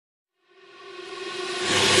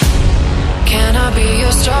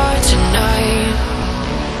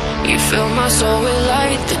fill my soul with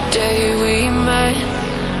light the day we met.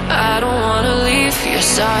 I don't wanna leave your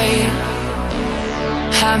side.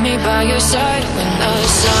 Have me by your side when the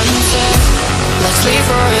sun sets. Let's leave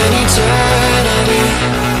for an eternity.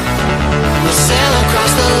 We'll sail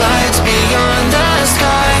across the lights beyond the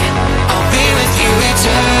sky. I'll be with you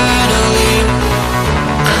eternally.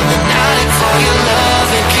 I'm an addict for your love,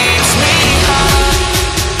 it keeps me high.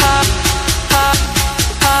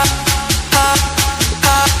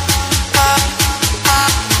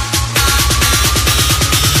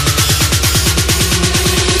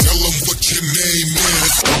 Tell them what your name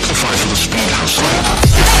is. Amplify for the speed hustler.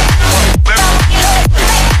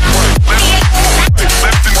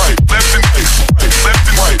 Left and right, left and right, left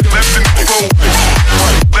and right, left and roll,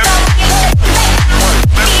 right, left,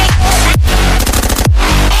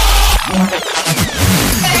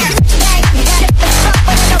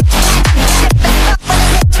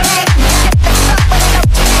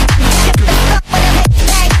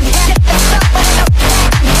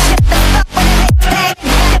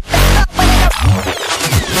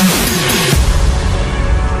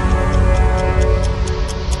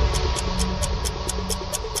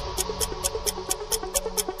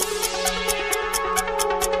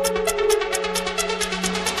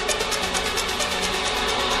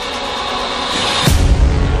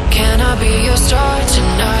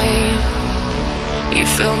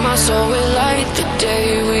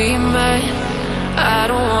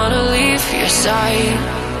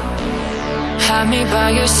 have me by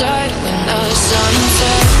your side when the sun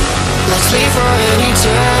sets. Let's leave for an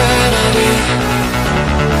eternity.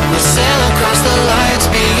 We'll sail across the lights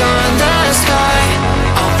beyond the sky.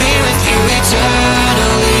 I'll be with you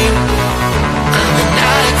eternally. I'm an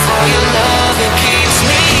addict for your love, it keeps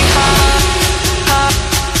me high.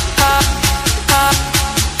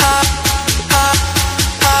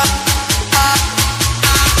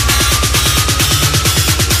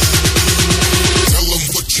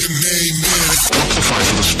 Amplify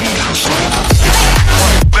for the speed hustler.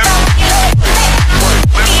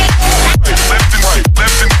 Left and right,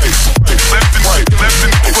 left and right, left and right, left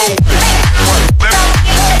and roll, right, left,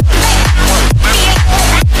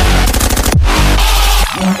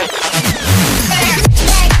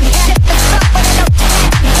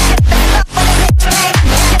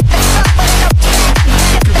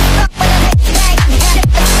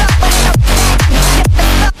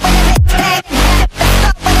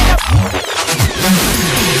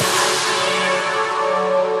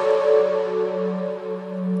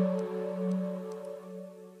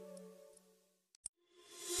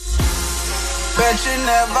 Bet you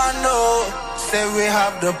never know. Say we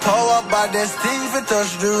have the power, but there's things we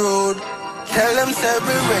touch the road. Tell them say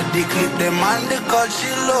we ready, clip them on the cut she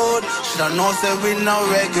load. Shoulda know say we no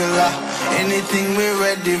regular, anything we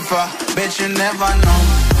ready for. Bet you never know,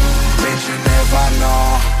 bet you never know.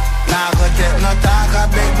 Nah go take no talk, I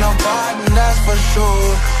beg no pardon, that's for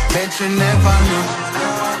sure. Bet you never know,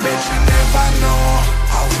 bet you never know.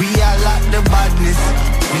 How we are like the badness,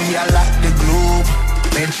 we are like the globe.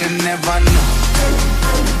 Bet you never know.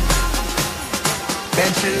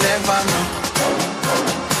 Bet you never know.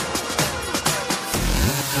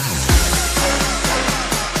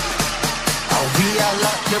 How we are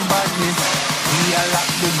like the badness, we are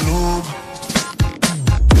like the globe.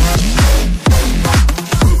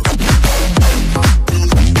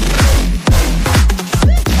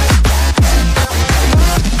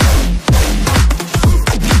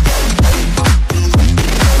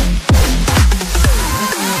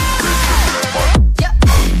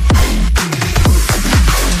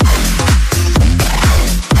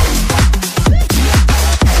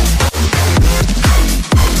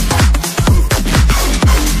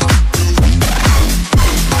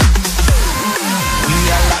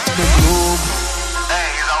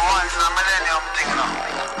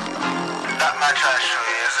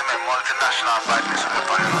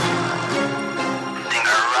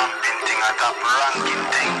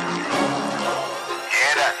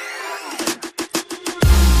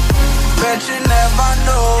 Bet you never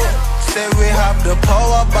know. Say we have the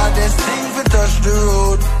power, but there's things we touch the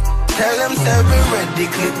road. Tell them say we ready,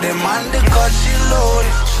 clip them on the cut she load.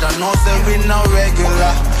 Shoulda know say we no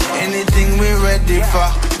regular, anything we ready for.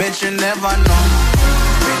 Bet you never know,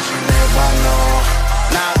 bet you never know.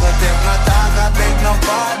 Nah go take no talk, I beg no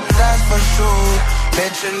pardon, that's for sure.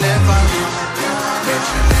 Bet you never know, bet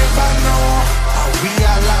you never know. How we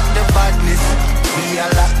are like the badness, we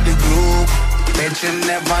are like the globe. Bet you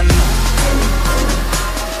never know,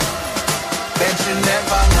 bet you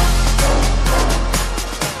never know.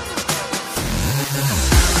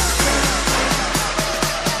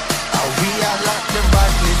 How we are like the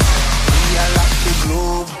badness, we are like the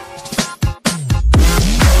globe.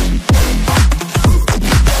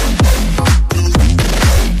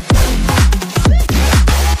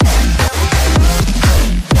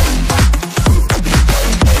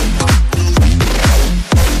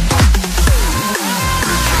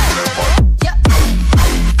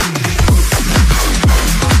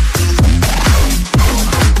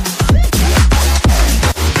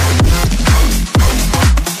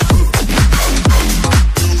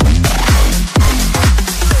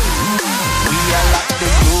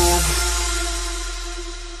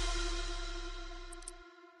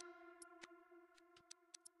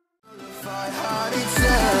 had it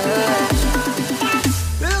set.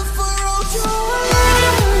 If I wrote you a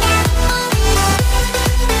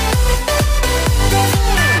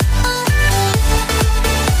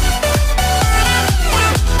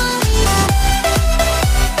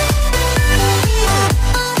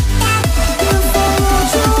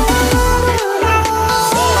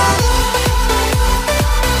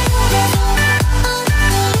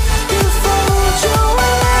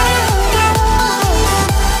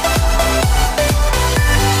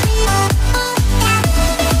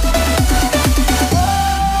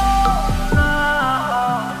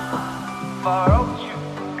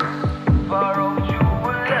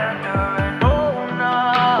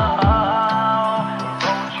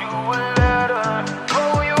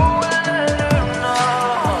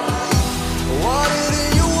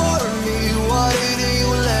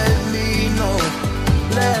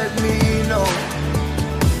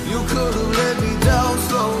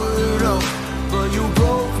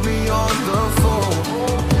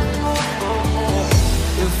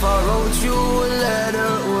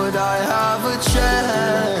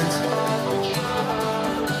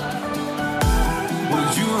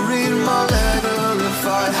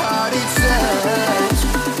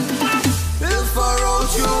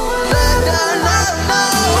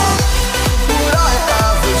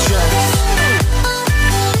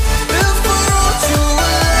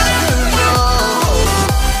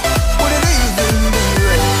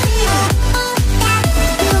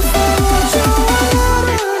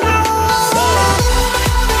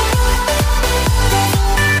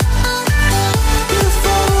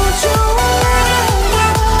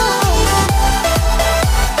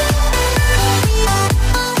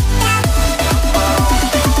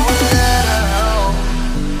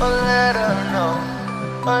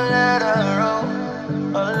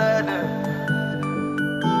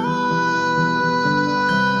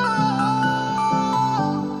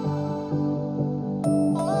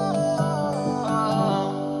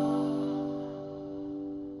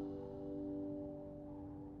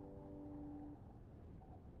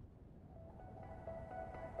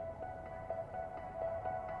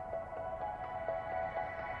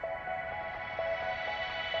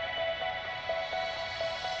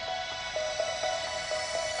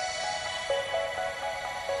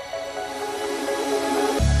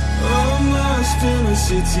in a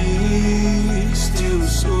city, still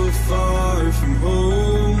so far from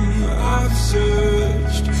home. I've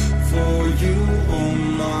searched for you all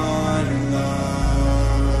my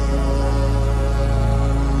life.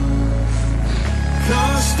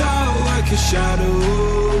 Cast out like a shadow,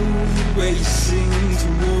 racing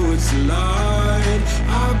towards the light.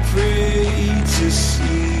 I pray to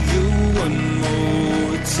see you one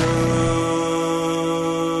more time.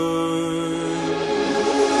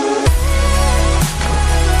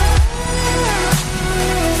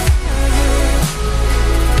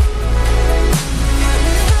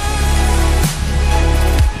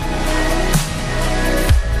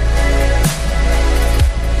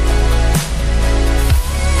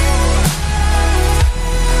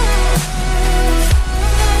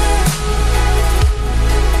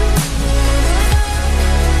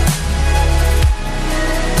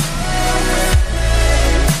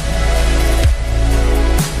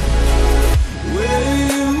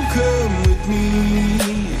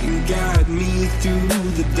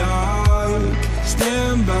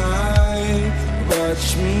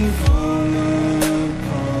 Watch me fall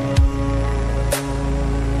apart.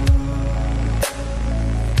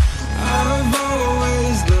 I've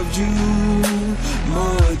always loved you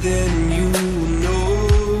more than you know.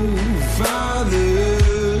 Father,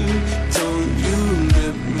 don't you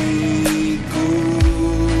let me go.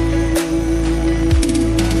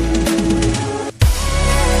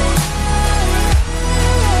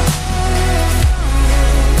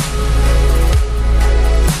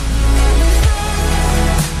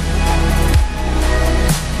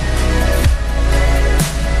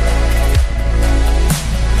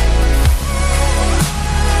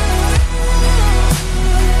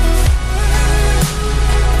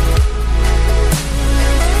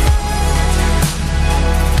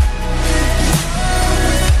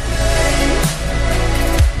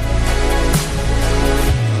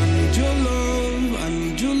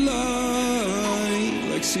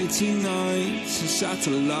 City nights and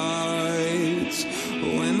satellites.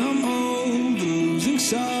 When I'm old and losing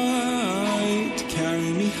sight,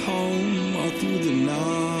 carry me home all through the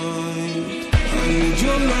night. I need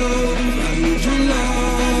your love, I need your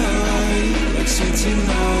light. Like city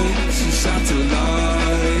nights and satellites.